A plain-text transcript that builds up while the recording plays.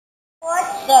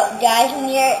up, guys?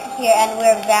 We're here and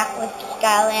we're back with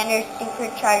Skylanders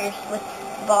Superchargers with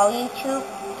Volume 2.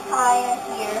 Hi, I'm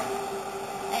here.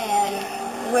 And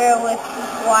we're with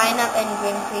Wine Up and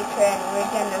Grim Creeper and we're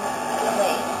gonna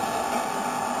play.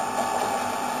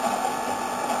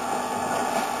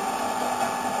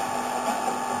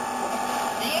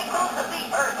 Vehicles of the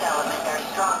Earth element are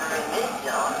stronger in this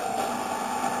zone.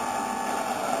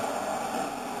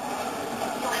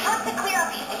 You'll have to clear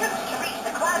out these tubes to reach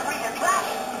the Cloud Breather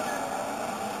Dragon.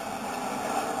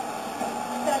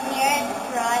 So here it's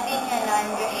driving and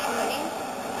I'm just shooting,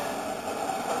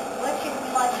 which is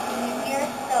much easier.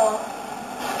 So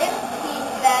if he's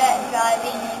bad at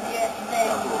driving,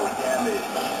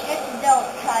 just don't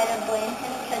try to blame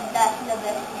him because that's the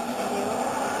best thing to do.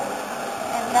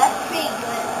 And that's pretty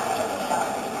good to be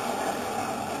honest.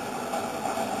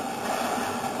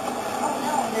 Oh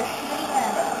no, they're shooting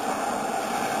at us.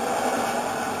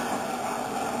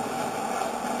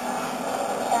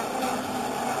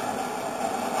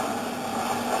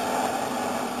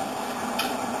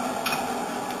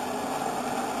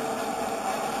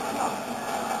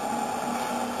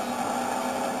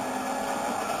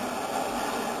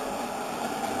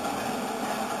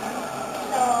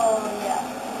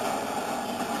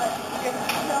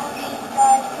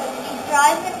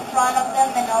 Drive in front of them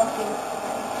and I'll do it.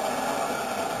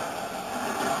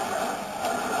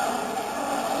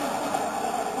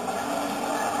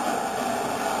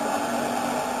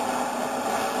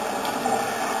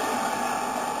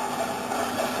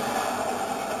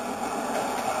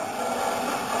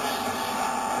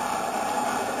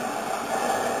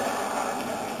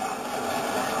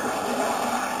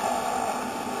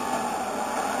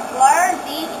 Why are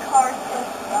these cars so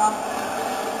soft?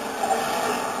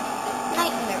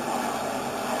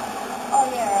 Oh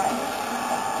yeah, right.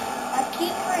 I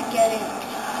keep forgetting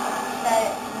that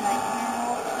it's nightmare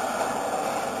mode.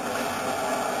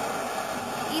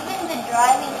 Even the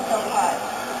driving's so hard.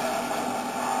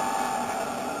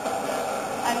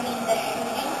 I mean the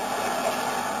shooting.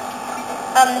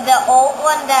 The old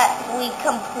one that we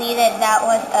completed, that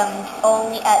was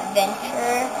only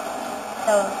adventure,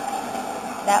 so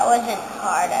that wasn't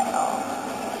hard at all.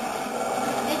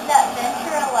 Is that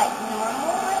adventure like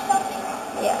normal or something?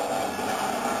 Yeah.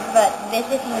 But this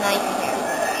is nightmare.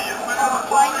 Oh,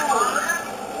 finally.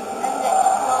 And the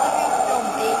explosion's so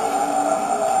big.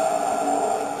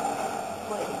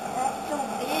 Wait, that's so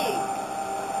big.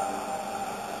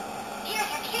 Here's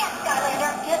your chance,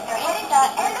 Skylander. They're heading to the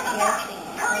end of the map.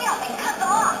 Hurry up and cut them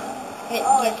off. It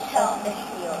gets us the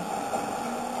shield.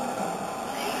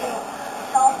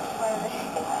 Help for the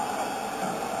shield.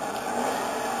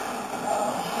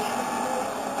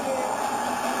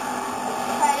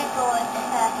 Try to go as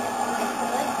fast as we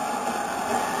could.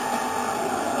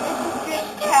 This is just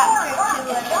chapter 2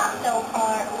 and it's so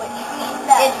hard, which means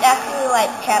that it's actually like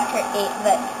chapter 8,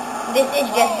 but this is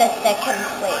just the second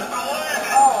place.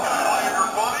 Oh.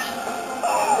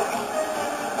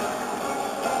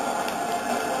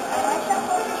 Am I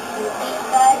supposed to shoot these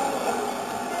guys?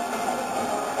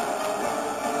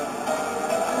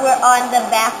 We're on the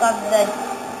back of the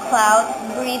Cloud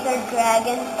Breather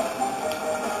Dragon.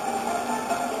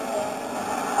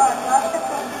 Oh, I'm not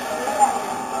supposed to do that.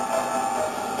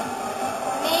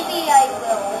 Maybe I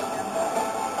will.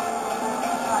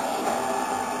 Not sure.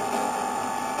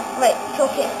 Wait, it's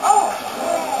okay. Oh!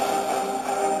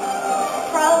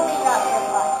 Probably not your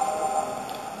fun.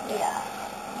 Yeah.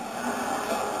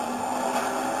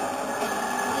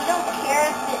 We don't care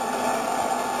if it's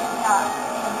not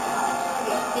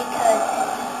because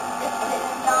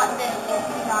it's not this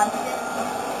nonsense.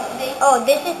 Oh,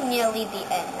 this is nearly the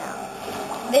end now.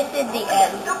 This is the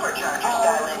end. Superchargers,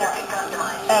 Skylander, and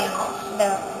customized vehicles.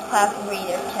 The Cloud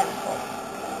Breather Temple.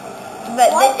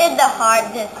 But what? This is the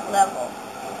hardest level.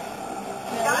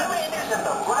 Skylanders of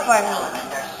the light For me.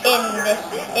 element are stronger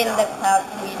In the Cloud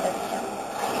Breather Temple.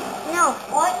 No,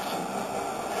 what?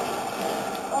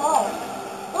 Oh.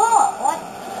 Oh, what?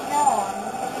 No,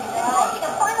 I'm launching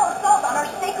a final assault on our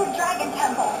sacred dragon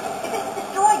temple. If it's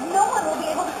destroyed, no one will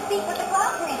be able to speak with the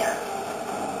Cloud Breather.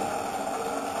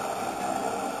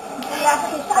 We have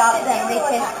to stop them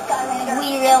because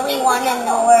we really want to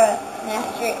know where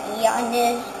Master Eon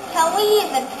is. Can we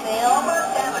even fail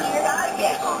here?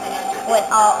 Yes. When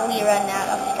we run out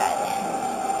of Skyland.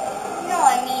 No,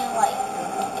 I mean like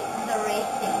the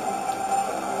racing.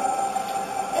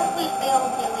 If we fail,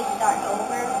 do we start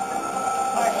over?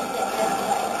 Or is it just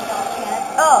like no chance?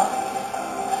 Oh.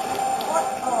 What?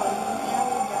 Oh, now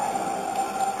we died.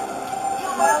 You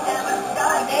must have a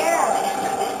sky there to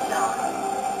enter this zone.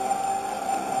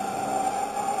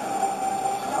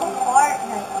 So hard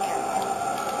right here.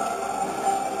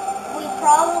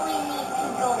 probably need to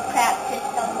go practice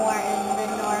some more in the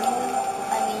normal,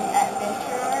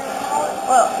 adventurer mode.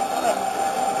 Well, wait.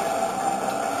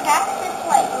 Practice,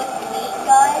 with me,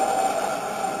 guys.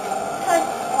 Because,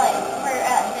 for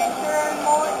adventurer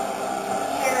mode,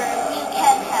 you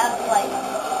can have,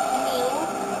 new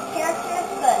characters,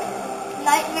 but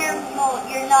nightmare mode,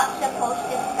 you're not supposed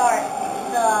to start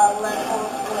the levels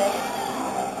with,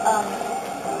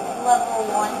 level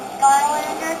 1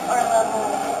 Skylanders or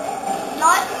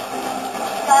not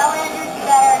Skylanders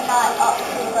that are not up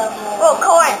to level. Oh,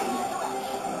 corn!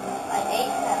 I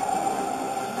ate that.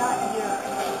 Not yours.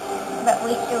 But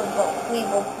we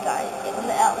both guys.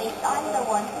 At least I'm the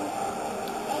one who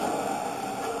ate it.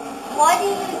 Why do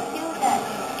you do that?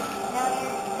 Now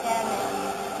you're damaged.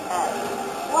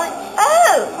 What?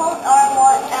 Oh! Hold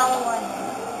R1, L1.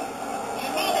 You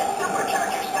need a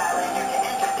Supercharger Skylander to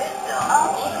enter this zone.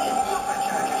 Okay.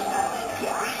 Supercharger Skylander.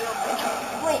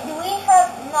 Wait, do we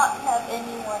not have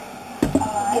anyone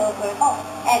Gilbert? Oh,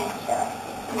 enter.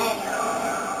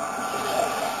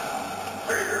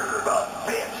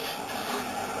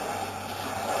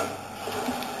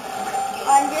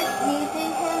 I'm just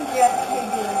using him just to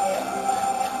do this.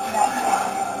 That's all.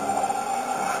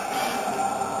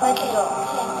 Let's go.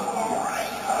 Change that.